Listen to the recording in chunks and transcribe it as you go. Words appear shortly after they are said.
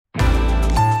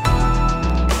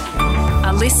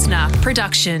listener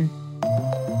production.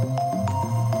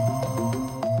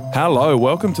 Hello,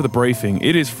 welcome to The Briefing.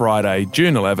 It is Friday,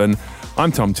 June 11.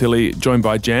 I'm Tom Tilley, joined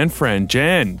by Jan Fran.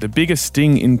 Jan, the biggest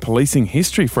sting in policing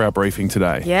history for our briefing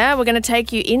today. Yeah, we're going to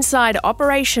take you inside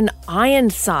Operation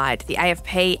Ironside, the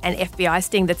AFP and FBI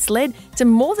sting that's led to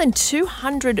more than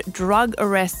 200 drug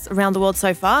arrests around the world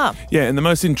so far. Yeah, and the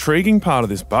most intriguing part of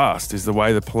this bust is the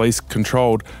way the police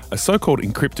controlled a so-called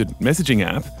encrypted messaging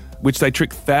app, which they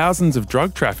tricked thousands of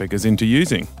drug traffickers into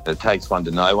using. It takes one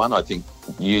to know one. I think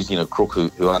using a crook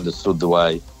who understood the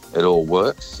way it all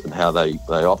works and how they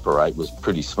operate was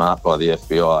pretty smart by the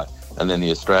FBI. And then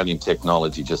the Australian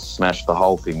technology just smashed the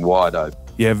whole thing wide open.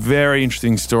 Yeah, very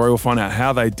interesting story. We'll find out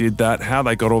how they did that, how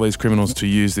they got all these criminals to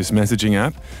use this messaging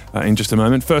app in just a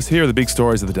moment. First, here are the big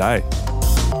stories of the day.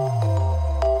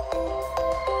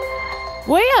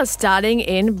 We are starting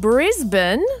in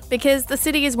Brisbane because the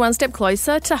city is one step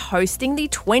closer to hosting the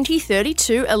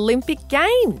 2032 Olympic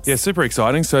Games. Yeah, super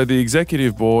exciting. So the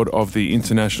Executive Board of the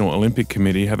International Olympic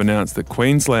Committee have announced that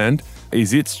Queensland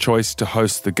is its choice to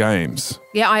host the Games.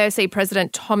 Yeah, IOC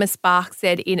President Thomas Bach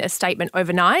said in a statement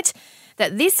overnight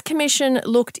that this commission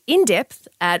looked in depth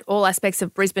at all aspects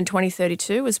of Brisbane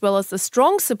 2032, as well as the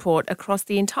strong support across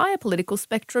the entire political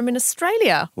spectrum in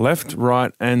Australia. Left,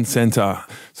 right and centre.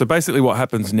 So basically what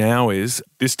happens now is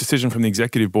this decision from the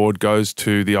Executive Board goes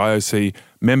to the IOC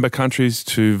member countries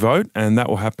to vote, and that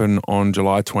will happen on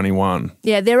July 21.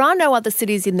 Yeah, there are no other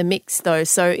cities in the mix though,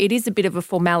 so it is a bit of a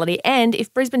formality. And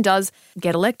if Brisbane does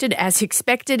get elected as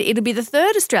expected, it'll be the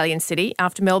third Australian city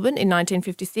after Melbourne in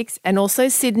 1956 and also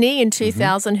Sydney in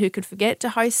 2000, who could forget, to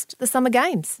host the Summer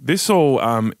Games. This all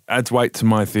adds weight to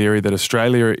my theory that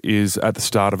Australia is at the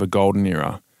start of a golden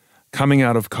era. Coming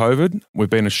out of COVID, we've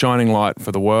been a shining light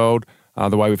for the world.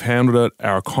 The way we've handled it,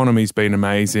 our economy's been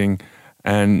amazing.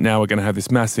 And now we're going to have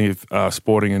this massive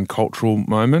sporting and cultural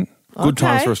moment. Good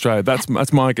times for Australia.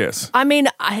 That's my guess. I mean,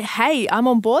 I'm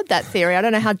on board that theory. I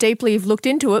don't know how deeply you've looked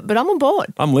into it, but I'm on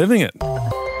board. I'm living it.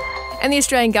 And the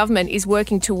Australian government is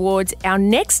working towards our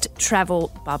next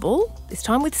travel bubble, this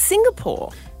time with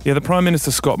Singapore. Yeah, the Prime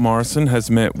Minister Scott Morrison has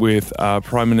met with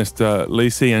Prime Minister Lee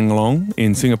Hsien Loong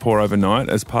in Singapore overnight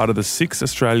as part of the 6th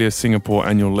Australia-Singapore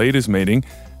Annual Leaders Meeting,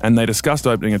 and they discussed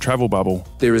opening a travel bubble.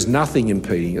 There is nothing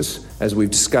impeding us, as we've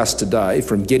discussed today,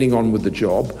 from getting on with the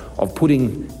job of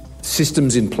putting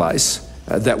systems in place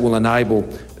that will enable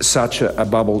such a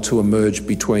bubble to emerge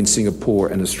between Singapore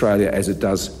and Australia as it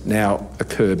does now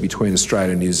occur between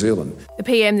Australia and New Zealand. The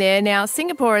PM there. Now,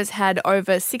 Singapore has had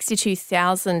over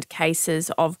 62,000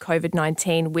 cases of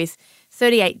COVID-19 with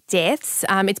 38 deaths.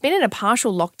 It's been in a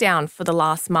partial lockdown for the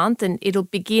last month, and it'll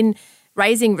begin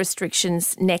raising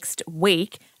restrictions next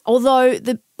week. Although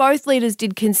both leaders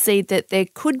did concede that there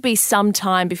could be some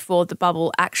time before the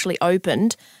bubble actually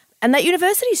opened, and that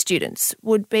university students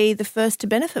would be the first to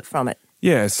benefit from it.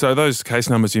 Yeah, so those case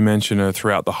numbers you mentioned are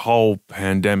throughout the whole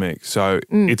pandemic. So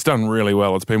it's done really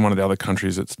well. It's been one of the other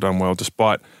countries that's done well,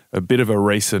 despite a bit of a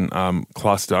recent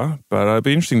cluster. But it'd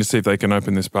be interesting to see if they can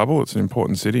open this bubble. It's an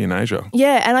important city in Asia.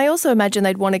 Yeah, and I also imagine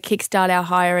they'd want to kickstart our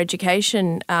higher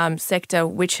education sector,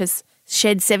 which has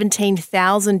shed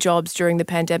 17,000 jobs during the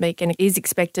pandemic and is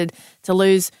expected to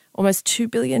lose almost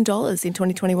 $2 billion in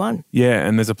 2021. Yeah,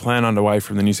 and there's a plan underway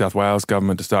from the New South Wales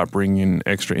government to start bringing in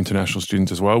extra international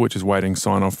students as well, which is waiting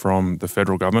sign-off from the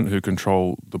federal government who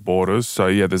control the borders. So,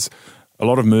 yeah, there's a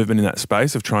lot of movement in that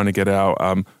space of trying to get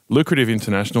our lucrative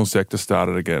international sector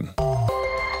started again.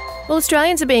 Well,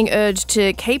 Australians are being urged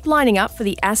to keep lining up for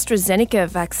the AstraZeneca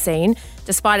vaccine,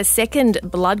 despite a second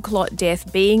blood clot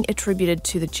death being attributed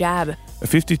to the jab. A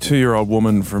 52-year-old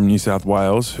woman from New South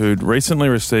Wales who'd recently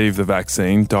received the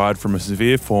vaccine died from a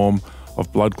severe form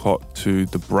of blood clot to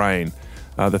the brain.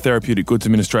 The Therapeutic Goods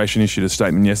Administration issued a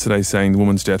statement yesterday saying the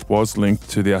woman's death was linked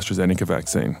to the AstraZeneca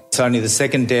vaccine. It's only the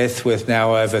second death, with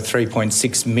now over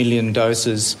 3.6 million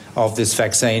doses of this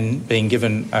vaccine being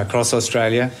given across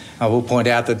Australia. I will point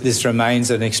out that this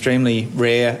remains an extremely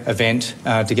rare event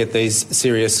to get these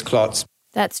serious clots.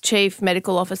 That's Chief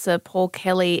Medical Officer Paul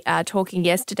Kelly talking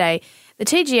yesterday. The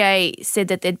TGA said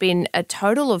that there'd been a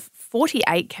total of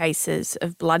 48 cases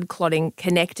of blood clotting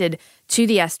connected to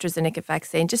the AstraZeneca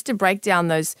vaccine. Just to break down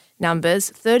those numbers,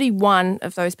 31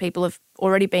 of those people have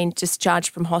already been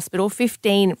discharged from hospital,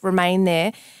 15 remain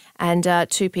there, and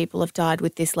 2 people have died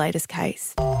with this latest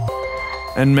case.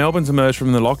 And Melbourne's emerged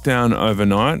from the lockdown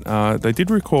overnight. They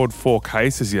did record 4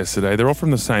 cases yesterday. They're all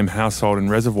from the same household in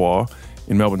Reservoir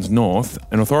in Melbourne's north,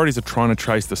 and authorities are trying to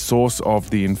trace the source of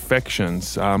the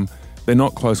infections. They're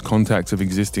not close contacts of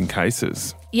existing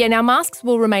cases. Yeah, now masks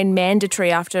will remain mandatory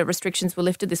after restrictions were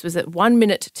lifted. This was at 1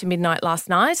 minute to midnight last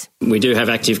night. We do have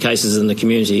active cases in the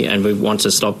community and we want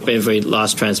to stop every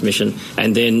last transmission.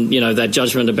 And then, that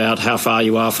judgment about how far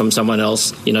you are from someone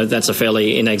else, that's a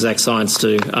fairly inexact science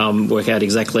to work out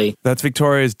exactly. That's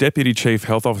Victoria's Deputy Chief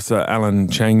Health Officer Alan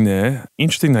Chang there.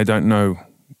 Interesting they don't know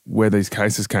where these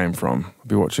cases came from. I'll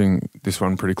be watching this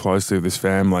one pretty closely with this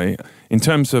family. In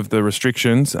terms of the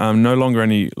restrictions, no longer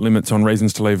any limits on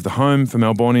reasons to leave the home for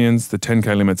Melbournians. The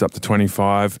 10K limit's up to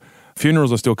 25.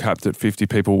 Funerals are still capped at 50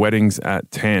 people, weddings at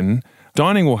 10.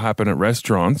 Dining will happen at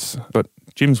restaurants, but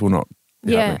gyms will not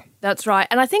be happening. That's right.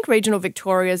 And I think regional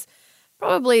Victoria's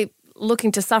probably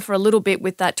looking to suffer a little bit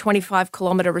with that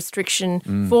 25-kilometre restriction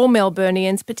for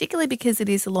Melburnians, particularly because it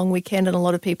is a long weekend and a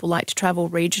lot of people like to travel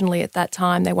regionally at that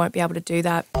time. They won't be able to do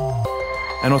that.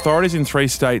 And authorities in 3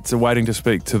 states are waiting to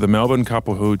speak to the Melbourne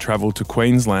couple who travelled to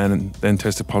Queensland and then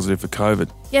tested positive for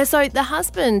COVID. Yeah, so the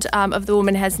husband of the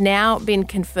woman has now been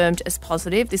confirmed as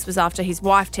positive. This was after his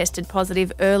wife tested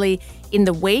positive early in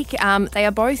the week. They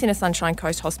are both in a Sunshine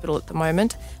Coast hospital at the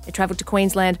moment. They travelled to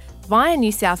Queensland via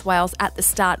New South Wales at the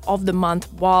start of the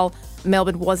month while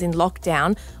Melbourne was in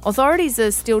lockdown. Authorities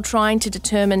are still trying to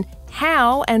determine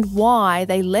how and why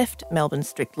they left Melbourne's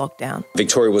strict lockdown.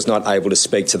 Victoria was not able to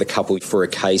speak to the couple for a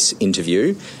case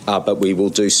interview, but we will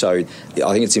do so. I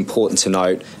think it's important to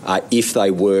note, if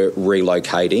they were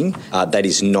relocating, that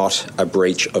is not a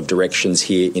breach of directions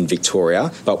here in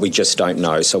Victoria, but we just don't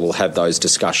know, so we'll have those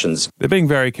discussions. They're being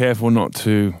very careful not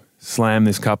to slam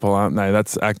this couple, aren't they?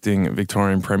 That's acting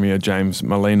Victorian Premier James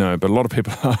Merlino. But a lot of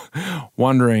people are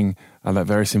wondering that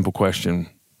very simple question.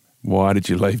 Why did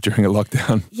you leave during a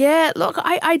lockdown? Yeah, look,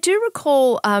 I do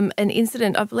recall an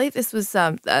incident, I believe this was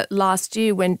last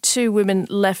year, when 2 women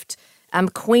left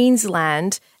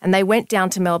Queensland and they went down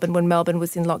to Melbourne when Melbourne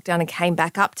was in lockdown and came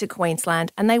back up to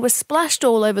Queensland, and they were splashed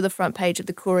all over the front page of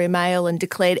the Courier Mail and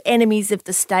declared enemies of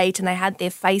the state, and they had their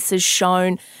faces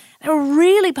shown. They were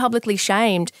really publicly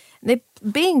shamed. They're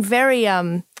being very,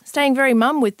 staying very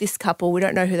mum with this couple. We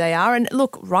don't know who they are. And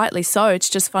look, rightly so. It's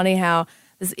just funny how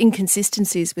there's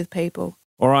inconsistencies with people.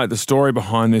 All right, the story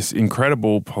behind this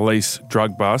incredible police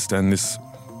drug bust and this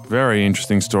very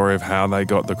interesting story of how they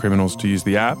got the criminals to use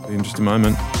the app in just a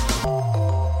moment.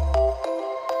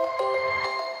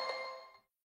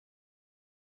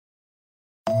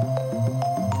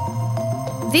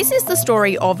 This is the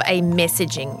story of a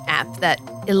messaging app that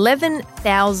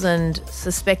 11,000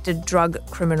 suspected drug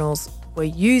criminals were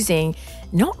using,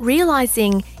 not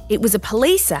realising it was a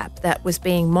police app that was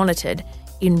being monitored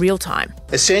in real time.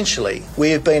 Essentially,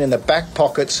 we have been in the back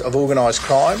pockets of organised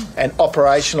crime and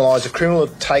operationalised a criminal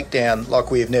takedown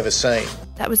like we have never seen.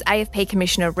 That was AFP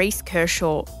Commissioner Reece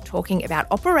Kershaw talking about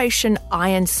Operation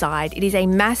Ironside. It is a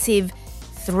massive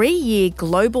 3-year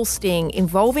global sting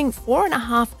involving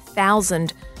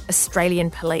 4,500 Australian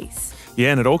police.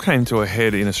 Yeah, and it all came to a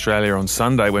head in Australia on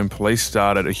Sunday when police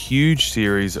started a huge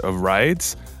series of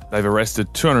raids. They've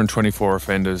arrested 224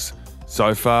 offenders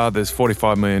so far. There's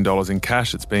 $45 million in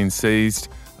cash that's been seized.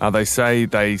 They say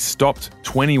they stopped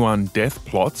 21 death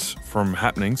plots from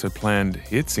happening, so planned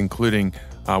hits, including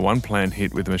one planned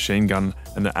hit with a machine gun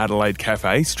in the Adelaide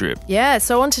Cafe strip. Yeah,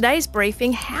 so on today's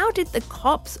briefing, how did the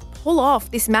cops pull off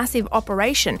this massive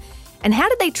operation? And how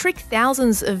did they trick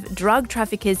thousands of drug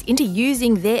traffickers into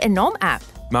using their AN0M app?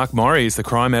 Mark Morey is the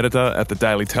crime editor at the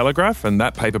Daily Telegraph, and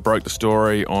that paper broke the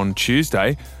story on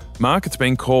Tuesday. Mark, it's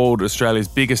been called Australia's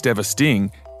biggest ever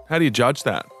sting. How do you judge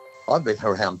that? I've been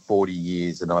around 40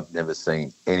 years and I've never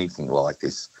seen anything like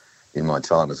this in my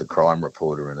time as a crime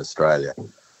reporter in Australia.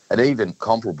 And even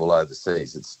comparable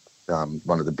overseas, it's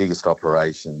one of the biggest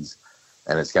operations,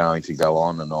 and it's going to go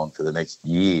on and on for the next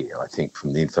year, I think,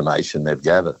 from the information they've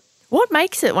gathered. What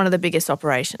makes it one of the biggest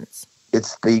operations?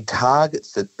 It's the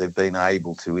targets that they've been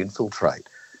able to infiltrate.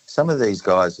 Some of these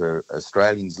guys are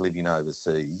Australians living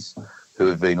overseas who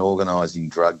have been organising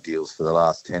drug deals for the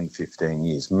last 10, 15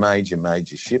 years,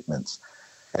 major shipments.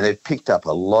 And they've picked up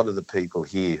a lot of the people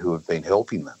here who have been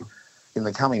helping them. In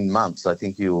the coming months, I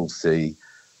think you will see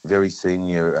very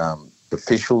senior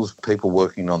officials, people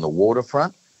working on the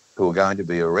waterfront, who are going to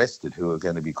be arrested, who are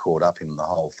going to be caught up in the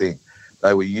whole thing.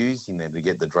 They were using them to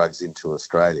get the drugs into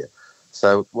Australia.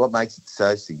 So what makes it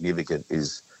so significant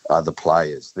is the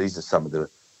players. These are some of the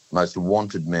most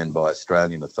wanted men by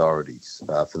Australian authorities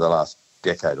for the last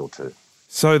decade or two.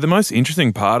 So the most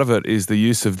interesting part of it is the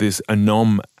use of this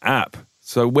AN0M app.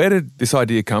 So where did this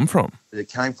idea come from? It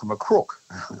came from a crook.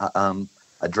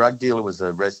 A drug dealer was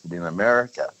arrested in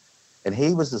America, and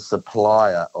he was a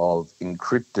supplier of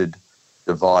encrypted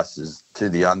devices to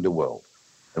the underworld.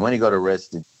 And when he got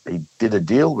arrested, he did a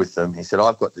deal with them. He said,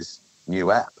 I've got this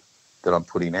new app that I'm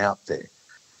putting out there.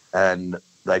 And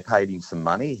they paid him some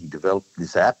money. He developed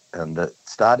this app, and it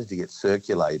started to get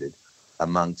circulated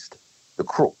amongst the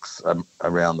crooks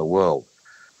around the world.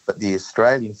 But the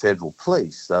Australian Federal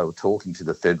Police, they were talking to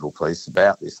the Federal Police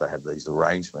about this. They have these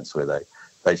arrangements where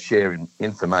they share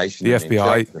information. The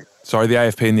FBI, sorry, the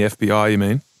AFP and the FBI, you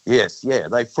mean? Yes, yeah.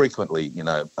 They frequently,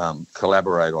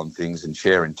 collaborate on things and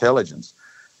share intelligence.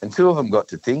 And two of them got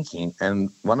to thinking, and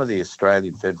one of the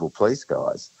Australian Federal Police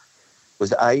guys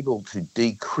was able to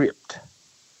decrypt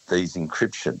these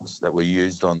encryptions that were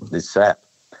used on this app.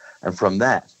 And from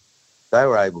that, they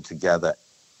were able to gather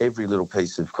every little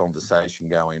piece of conversation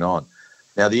going on.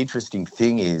 Now, the interesting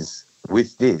thing is,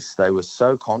 with this, they were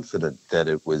so confident that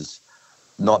it was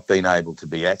not being able to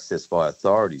be accessed by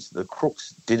authorities. The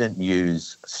crooks didn't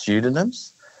use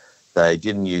pseudonyms. They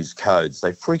didn't use codes.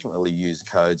 They frequently use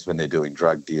codes when they're doing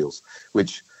drug deals,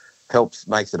 which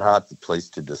makes it hard for police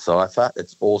to decipher.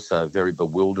 It's also very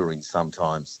bewildering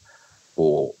sometimes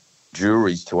for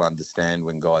juries to understand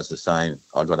when guys are saying,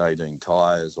 I got 18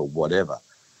 tyres or whatever.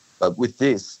 But with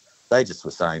this, they just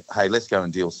were saying, hey, let's go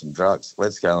and deal some drugs.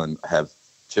 Let's go and have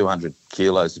 200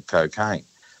 kilos of cocaine.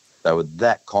 They were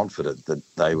that confident that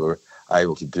they were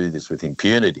able to do this with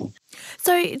impunity.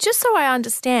 So just so I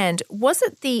understand, was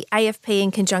it the AFP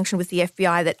in conjunction with the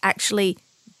FBI that actually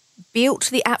built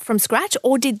the app from scratch,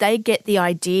 or did they get the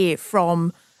idea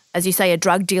from, as you say, a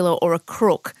drug dealer or a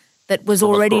crook that was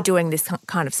already doing this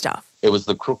kind of stuff? It was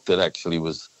the crook that actually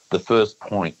was the first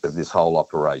point of this whole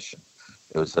operation.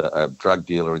 It was a drug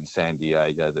dealer in San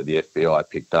Diego that the FBI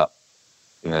picked up.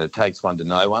 It takes one to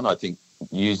know one. I think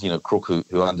using a crook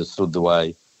who understood the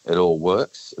way it all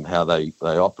works and how they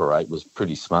operate was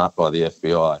pretty smart by the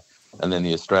FBI. And then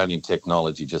the Australian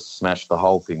technology just smashed the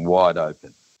whole thing wide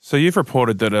open. So you've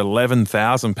reported that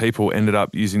 11,000 people ended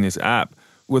up using this app.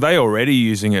 Were they already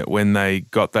using it when they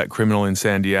got that criminal in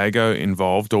San Diego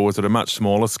involved, or was it a much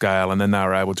smaller scale and then they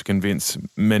were able to convince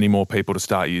many more people to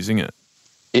start using it?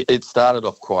 It started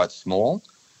off quite small,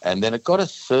 and then it got a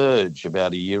surge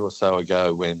about a year or so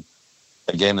ago when,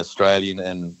 again, Australian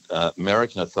and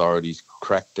American authorities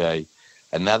cracked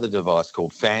another device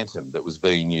called AN0M that was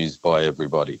being used by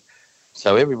everybody.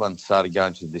 So everyone started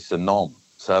going to this AN0M.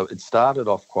 So it started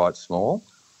off quite small,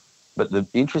 but the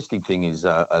interesting thing is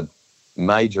a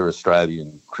major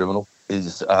Australian criminal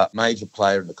is a major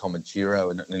player in the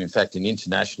Comanchero and in fact an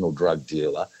international drug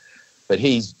dealer. But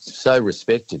he's so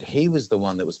respected. He was the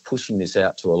one that was pushing this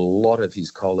out to a lot of his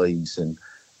colleagues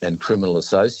and criminal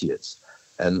associates.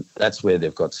 And that's where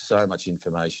they've got so much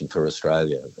information for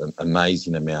Australia, an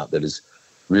amazing amount that is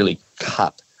really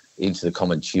cut into the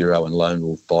Comanchero and Lone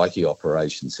Wolf bikie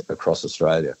operations across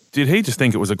Australia. Did he just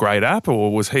think it was a great app,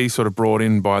 or was he sort of brought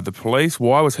in by the police?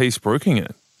 Why was he spruiking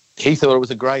it? He thought it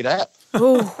was a great app.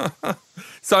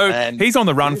 So he's on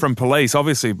the run from police.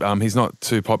 Obviously, he's not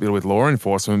too popular with law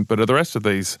enforcement, but are the rest of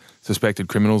these suspected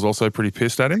criminals also pretty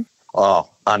pissed at him? Oh,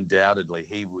 undoubtedly.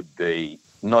 He would be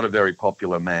not a very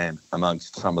popular man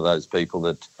amongst some of those people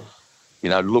that,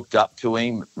 looked up to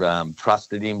him,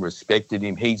 trusted him, respected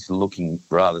him. He's looking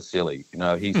rather silly.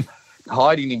 He's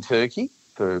hiding in Turkey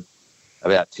for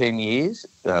about 10 years.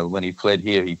 When he fled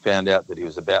here, he found out that he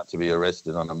was about to be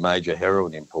arrested on a major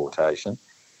heroin importation.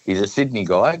 He's a Sydney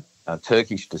guy,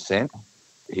 Turkish descent.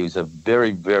 He was a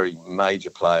very, very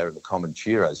major player in the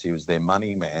Comancheros. He was their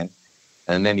money man.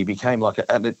 And then he became like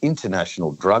an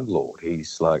international drug lord.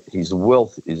 His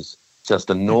wealth is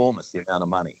just enormous, the amount of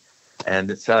money.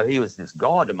 And so he was this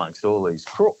god amongst all these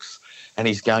crooks. And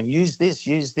he's going, use this,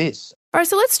 use this. All right,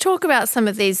 so let's talk about some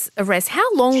of these arrests.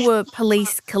 How long were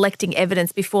police collecting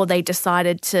evidence before they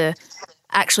decided to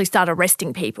actually start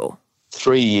arresting people?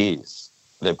 3 years.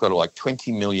 They've got like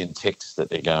 20 million texts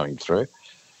that they're going through.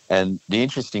 And the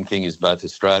interesting thing is both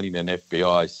Australian and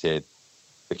FBI said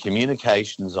the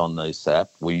communications on this app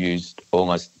were used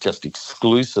almost just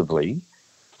exclusively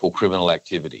for criminal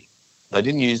activity. They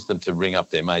didn't use them to ring up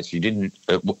their mates. In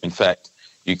fact,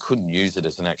 you couldn't use it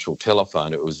as an actual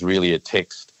telephone. It was really a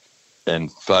text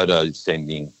and photo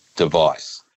sending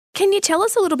device. Can you tell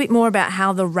us a little bit more about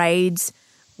how the raids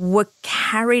were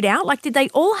carried out? Like, did they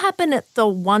all happen at the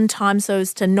one time so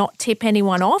as to not tip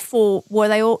anyone off, or were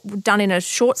they all done in a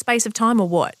short space of time, or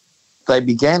what? They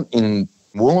began in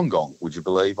Wollongong, would you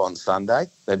believe, on Sunday.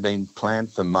 They'd been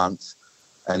planned for months,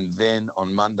 and then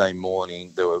on Monday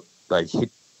morning they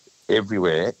hit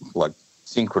everywhere, like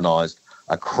synchronised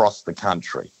across the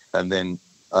country, and then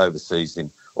overseas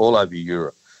all over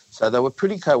Europe. So they were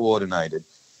pretty coordinated.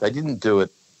 They didn't do it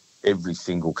every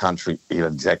single country at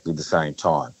exactly the same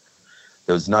time.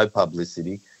 There was no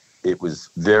publicity. It was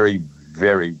very,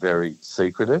 very, very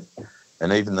secretive.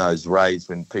 And even those raids,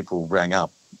 when people rang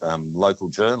up local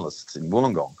journalists in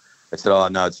Wollongong, they said, oh,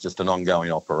 no, it's just an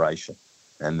ongoing operation.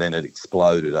 And then it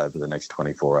exploded over the next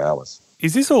 24 hours.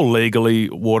 Is this all legally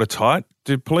watertight?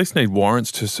 Do police need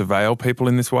warrants to surveil people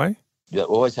in this way? You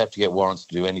always have to get warrants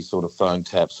to do any sort of phone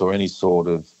taps or any sort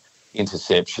of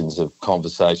interceptions of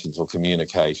conversations or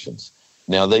communications.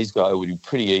 Now, these guys, it would be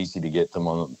pretty easy to get them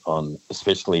on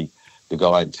especially the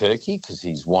guy in Turkey, because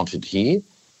he's wanted here,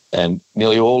 and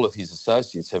nearly all of his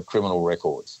associates have criminal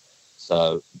records.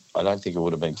 So I don't think it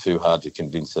would have been too hard to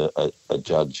convince a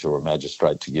judge or a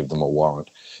magistrate to give them a warrant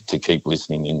to keep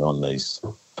listening in on these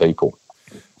people.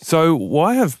 So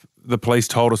why have the police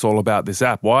told us all about this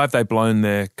app? Why have they blown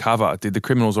their cover? Did the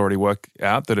criminals already work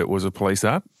out that it was a police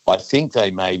app? I think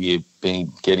they maybe have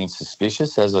been getting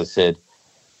suspicious. As I said,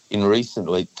 in recent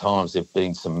times there have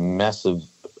been some massive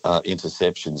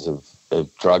interceptions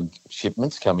of drug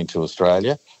shipments coming to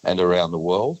Australia and around the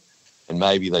world. And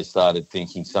maybe they started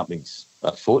thinking something's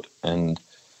afoot and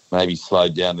maybe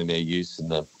slowed down in their use,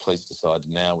 and the police decided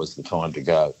now was the time to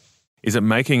go. Is it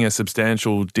making a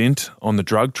substantial dint on the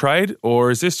drug trade,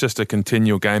 or is this just a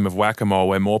continual game of whack-a-mole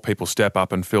where more people step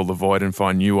up and fill the void and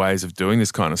find new ways of doing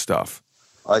this kind of stuff?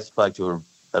 I spoke to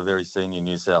a very senior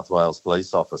New South Wales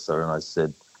police officer, and I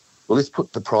said, will this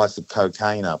put the price of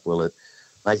cocaine up? Will it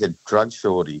make a drug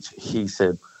shortage? He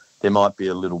said there might be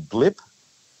a little blip,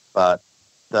 but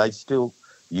they still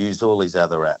use all these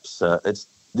other apps.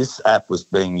 This app was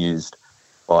being used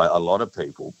by a lot of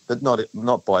people, but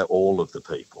not by all of the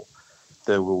people.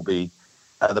 There will be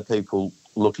other people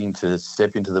looking to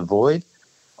step into the void.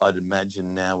 I'd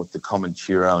imagine now with the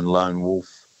Comanchero and Lone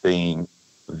Wolf being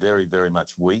very, very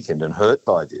much weakened and hurt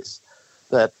by this,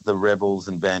 that the rebels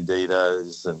and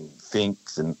banditos and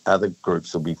Finks and other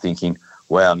groups will be thinking,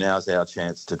 wow, now's our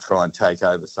chance to try and take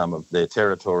over some of their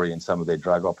territory and some of their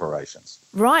drug operations.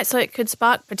 Right, so it could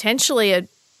spark potentially a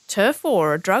turf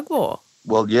war or a drug war.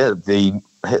 Well, yeah, the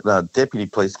Deputy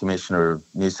Police Commissioner of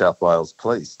New South Wales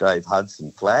Police, Dave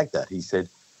Hudson, flagged that. He said,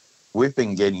 we've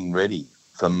been getting ready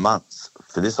for months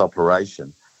for this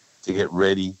operation to get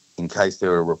ready in case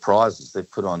there are reprisals.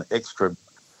 They've put on extra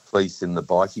police in the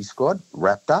bikie squad,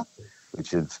 wrapped up,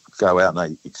 which go out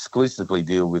and they exclusively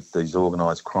deal with these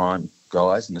organised crime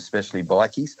guys and especially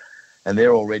bikies, and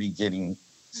they're already getting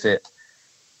set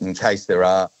in case there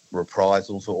are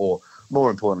reprisals or, more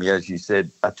importantly, as you said,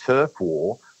 a turf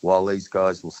war, while these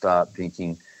guys will start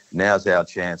thinking, now's our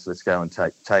chance, let's go and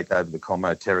take over the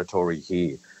Como territory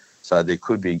here. So there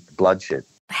could be bloodshed.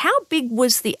 How big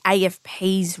was the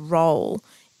AFP's role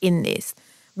in this?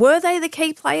 Were they the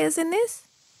key players in this?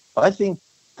 I think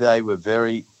they were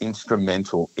very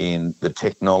instrumental in the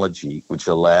technology which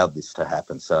allowed this to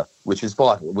happen, so which is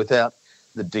vital. Without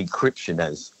the decryption,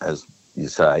 as you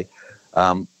say,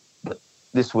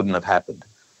 this wouldn't have happened.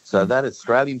 So that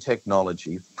Australian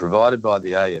technology provided by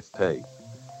the AFP,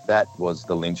 that was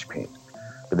the linchpin.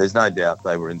 But there's no doubt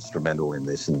they were instrumental in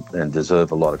this and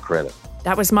deserve a lot of credit.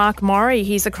 That was Mark Morrie.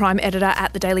 He's a crime editor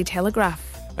at the Daily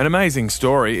Telegraph. An amazing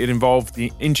story. It involved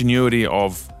the ingenuity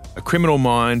of a criminal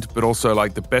mind, but also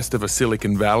like the best of a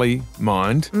Silicon Valley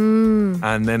mind.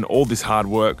 And then all this hard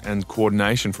work and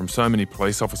coordination from so many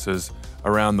police officers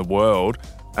around the world.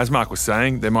 As Mark was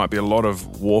saying, there might be a lot of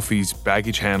wharfies,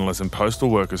 baggage handlers and postal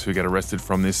workers who get arrested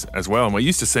from this as well. And we're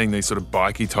used to seeing these sort of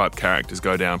bikie type characters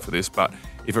go down for this, but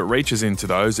if it reaches into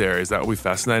those areas, that will be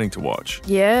fascinating to watch.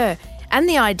 Yeah. And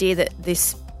the idea that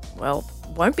this,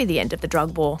 won't be the end of the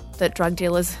drug war, that drug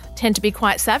dealers tend to be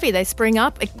quite savvy. They spring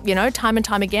up, time and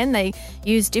time again. They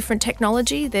use different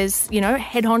technology. There's,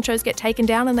 head honchos get taken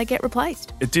down and they get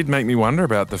replaced. It did make me wonder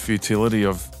about the futility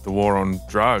of the war on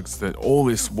drugs, that all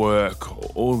this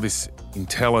work, all this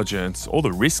intelligence, all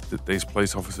the risk that these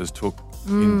police officers took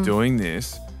in doing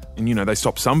this. And, they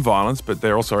stopped some violence, but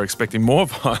they're also expecting more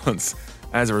violence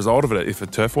as a result of it if a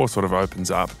turf war sort of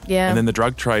opens up. Yeah. And then the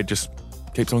drug trade just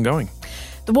keeps on going.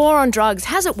 The war on drugs,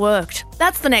 has it worked?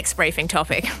 That's the next briefing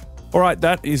topic. All right,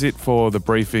 that is it for the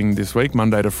briefing this week,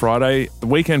 Monday to Friday. The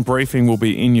weekend briefing will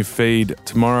be in your feed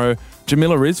tomorrow.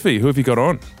 Jamila Rizvi, who have you got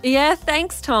on? Yeah,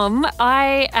 thanks, Tom.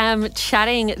 I am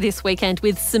chatting this weekend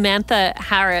with Samantha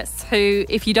Harris, who,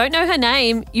 if you don't know her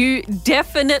name, you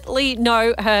definitely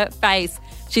know her face.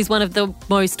 She's one of the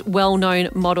most well-known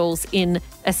models in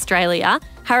Australia.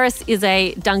 Harris is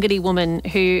a Dungity woman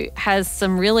who has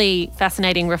some really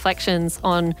fascinating reflections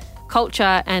on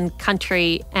culture and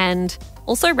country and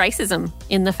also racism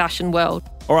in the fashion world.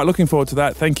 All right, looking forward to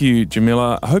that. Thank you,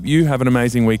 Jamila. I hope you have an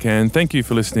amazing weekend. Thank you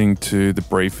for listening to The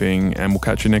Briefing, and we'll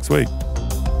catch you next week.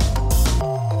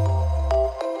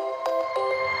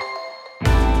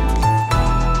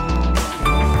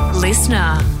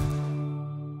 Listener.